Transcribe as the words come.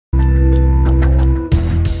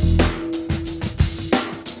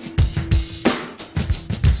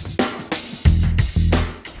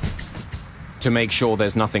To make sure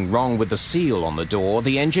there's nothing wrong with the seal on the door,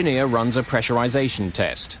 the engineer runs a pressurization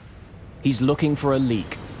test. He's looking for a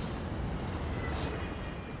leak.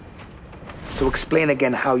 So explain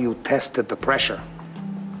again how you tested the pressure.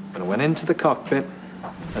 When I went into the cockpit,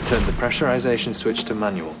 I turned the pressurization switch to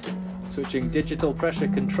manual. Switching digital pressure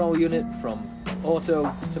control unit from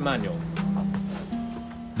auto to manual.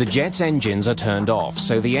 The jet's engines are turned off,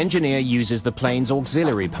 so the engineer uses the plane's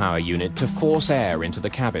auxiliary power unit to force air into the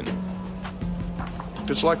cabin.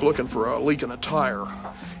 It's like looking for a leak in a tire.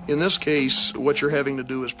 In this case, what you're having to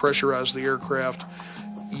do is pressurize the aircraft,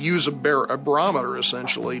 use a barometer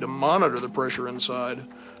essentially to monitor the pressure inside,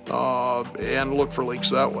 and look for leaks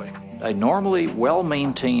that way. A normally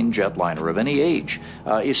well-maintained jetliner of any age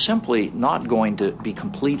is simply not going to be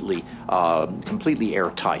completely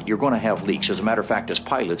airtight. You're going to have leaks. As a matter of fact, as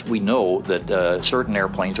pilots, we know that certain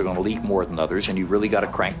airplanes are going to leak more than others, and you've really got to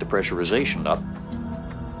crank the pressurization up.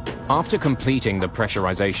 After completing the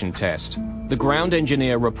pressurization test, the ground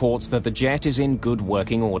engineer reports that the jet is in good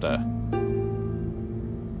working order.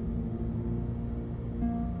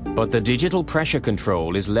 But the digital pressure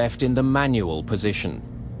control is left in the manual position.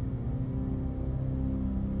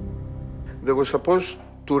 They were supposed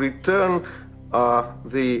to return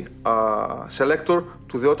the selector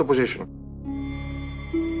to the auto position.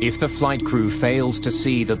 If the flight crew fails to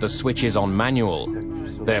see that the switch is on manual,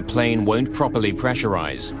 their plane won't properly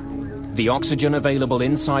pressurize. The oxygen available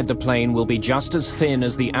inside the plane will be just as thin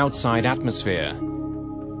as the outside atmosphere.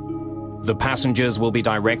 The passengers will be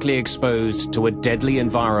directly exposed to a deadly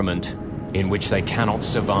environment in which they cannot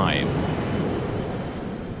survive.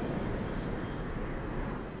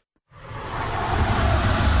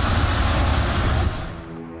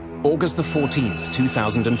 August the 14th,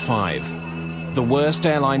 2005. The worst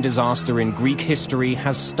airline disaster in Greek history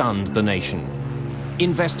has stunned the nation.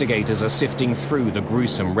 Investigators are sifting through the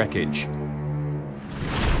gruesome wreckage.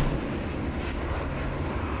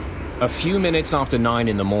 A few minutes after 9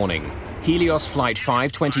 in the morning, Helios Flight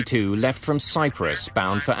 522 left from Cyprus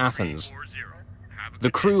bound for Athens. The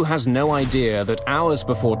crew has no idea that hours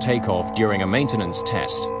before takeoff during a maintenance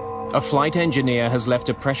test, a flight engineer has left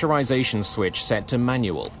a pressurization switch set to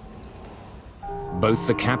manual. Both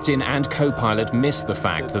the captain and co-pilot miss the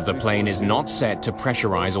fact that the plane is not set to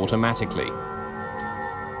pressurize automatically.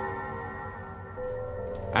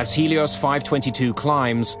 As Helios 522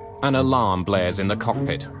 climbs, an alarm blares in the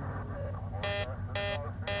cockpit.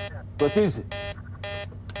 What is it?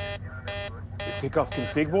 The takeoff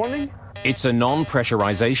config warning? It's a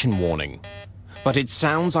non-pressurization warning, but it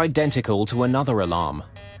sounds identical to another alarm.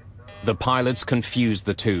 The pilots confuse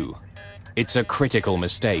the two. It's a critical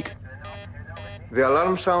mistake. The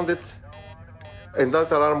alarm sounded, and that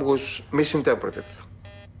alarm was misinterpreted.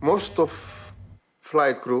 Most of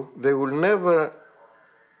flight crew, they will never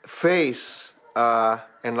face an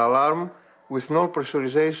alarm with no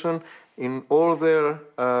pressurization in all their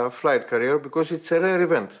flight career because it's a rare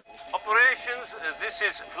event. Operations, this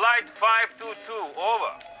is Flight 522,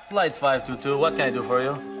 over. Flight 522, what can I do for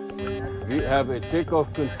you? We have a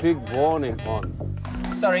takeoff config warning on.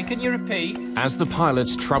 Sorry, can you repeat? As the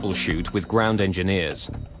pilots troubleshoot with ground engineers,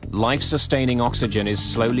 life-sustaining oxygen is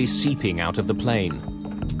slowly seeping out of the plane.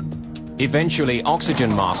 Eventually,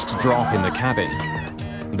 oxygen masks drop in the cabin.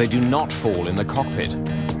 They do not fall in the cockpit.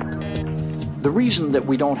 The reason that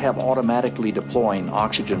we don't have automatically deploying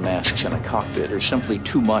oxygen masks in a cockpit is simply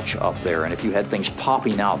too much up there, and if you had things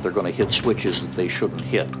popping out, they're going to hit switches that they shouldn't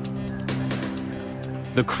hit.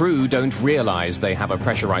 The crew don't realize they have a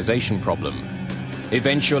pressurization problem.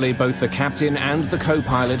 Eventually, both the captain and the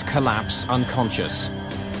co-pilot collapse unconscious.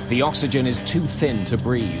 The oxygen is too thin to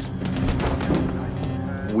breathe.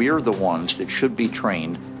 We're the ones that should be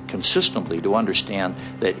trained consistently to understand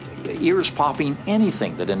that ears popping,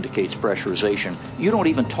 anything that indicates pressurization, you don't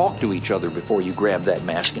even talk to each other before you grab that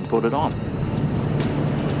mask and put it on.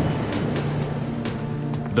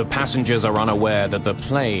 The passengers are unaware that the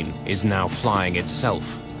plane is now flying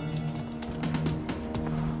itself.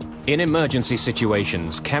 In emergency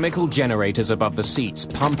situations, chemical generators above the seats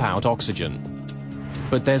pump out oxygen.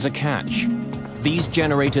 But there's a catch. These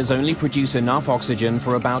generators only produce enough oxygen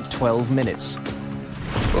for about 12 minutes.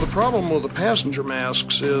 Well, the problem with the passenger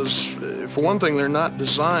masks is, for one thing, they're not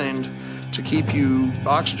designed to keep you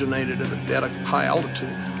oxygenated at a high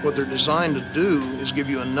altitude. What they're designed to do is give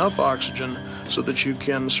you enough oxygen so that you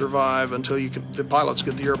can survive until the pilots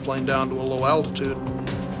get the airplane down to a low altitude.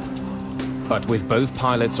 But with both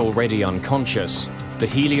pilots already unconscious, the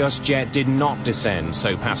Helios jet did not descend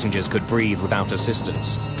so passengers could breathe without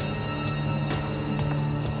assistance.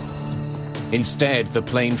 Instead, the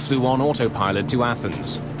plane flew on autopilot to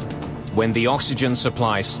Athens. When the oxygen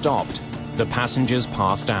supply stopped, The passengers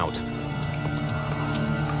passed out.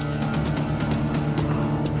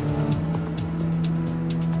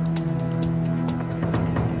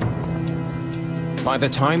 By the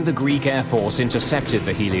time the Greek Air Force intercepted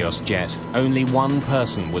the Helios jet, only one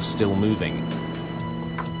person was still moving.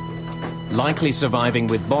 Likely surviving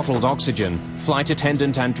with bottled oxygen, flight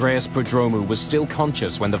attendant Andreas Prodromou was still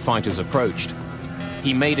conscious when the fighters approached.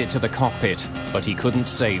 He made it to the cockpit, but he couldn't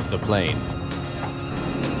save the plane.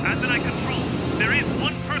 Antenna control, there is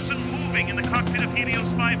one person moving in the cockpit of Helios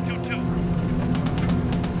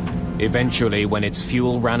 522. Eventually, when its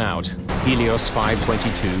fuel ran out, Helios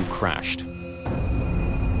 522 crashed.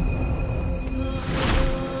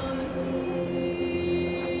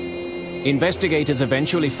 Investigators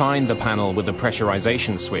eventually find the panel with the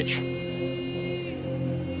pressurization switch.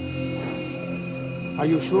 Are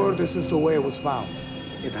you sure this is the way it was found?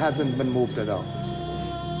 It hasn't been moved at all.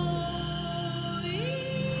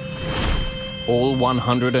 All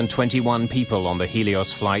 121 people on the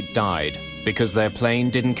Helios flight died because their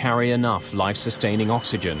plane didn't carry enough life-sustaining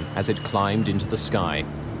oxygen as it climbed into the sky.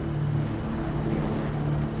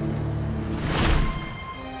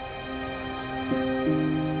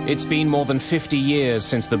 It's been more than 50 years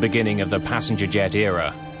since the beginning of the passenger jet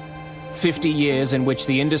era. 50 years in which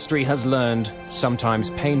the industry has learned, sometimes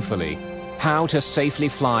painfully, how to safely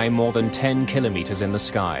fly more than 10 kilometers in the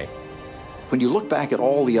sky. When you look back at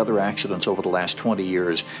all the other accidents over the last 20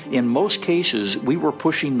 years, in most cases, we were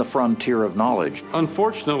pushing the frontier of knowledge.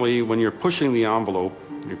 Unfortunately, when you're pushing the envelope,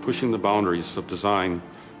 you're pushing the boundaries of design,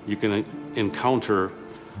 you can encounter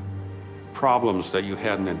problems that you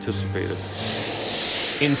hadn't anticipated.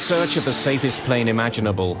 In search of the safest plane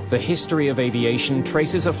imaginable, the history of aviation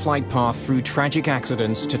traces a flight path through tragic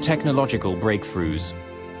accidents to technological breakthroughs.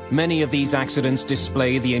 Many of these accidents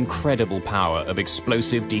display the incredible power of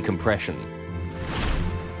explosive decompression.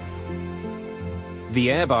 The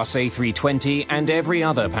Airbus A320 and every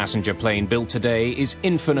other passenger plane built today is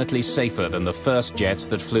infinitely safer than the first jets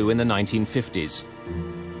that flew in the 1950s.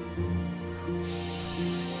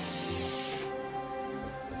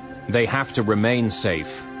 They have to remain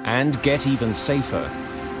safe and get even safer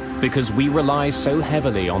because we rely so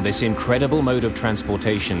heavily on this incredible mode of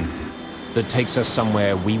transportation that takes us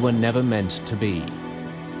somewhere we were never meant to be.